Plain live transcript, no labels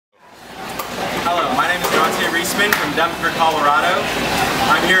Reesman from Denver, Colorado.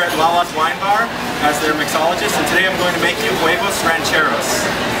 I'm here at Lala's Wine Bar as their mixologist, and today I'm going to make you Huevos Rancheros.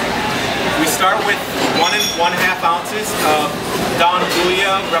 We start with 1 1/2 ounces of Don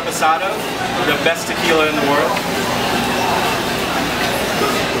Julio Reposado, the best tequila in the world.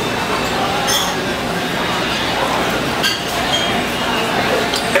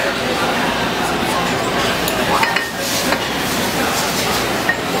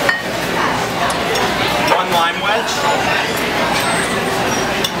 Lime wedge,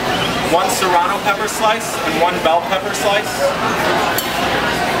 1 serrano pepper slice, and 1 bell pepper slice,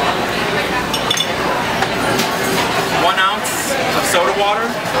 1 ounce of soda water,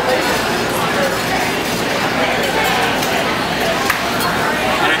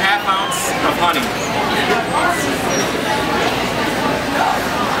 and 1/2 ounce of honey.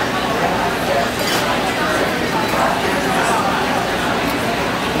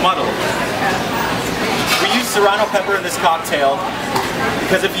 Muddle. We use serrano pepper in this cocktail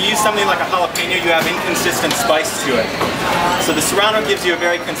because if you use something like a jalapeno, you have inconsistent spice to it. So the serrano gives you a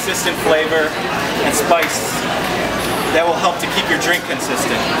very consistent flavor and spice that will help to keep your drink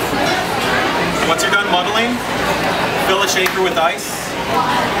consistent. Once you're done muddling, fill a shaker with ice,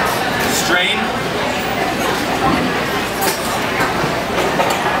 strain,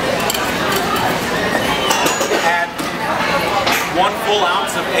 add 1 full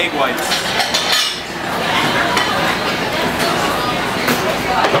ounce of egg whites.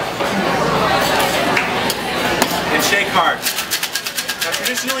 And shake hard. Now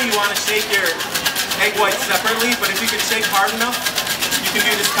traditionally you want to shake your egg whites separately, but if you can shake hard enough, you can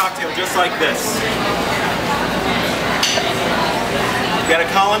do this cocktail just like this. Get a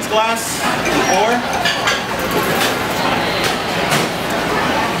Collins glass and pour.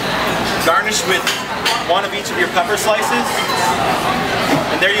 Garnish with 1 of each of your pepper slices.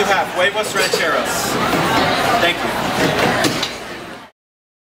 And there you have Huevos Rancheros.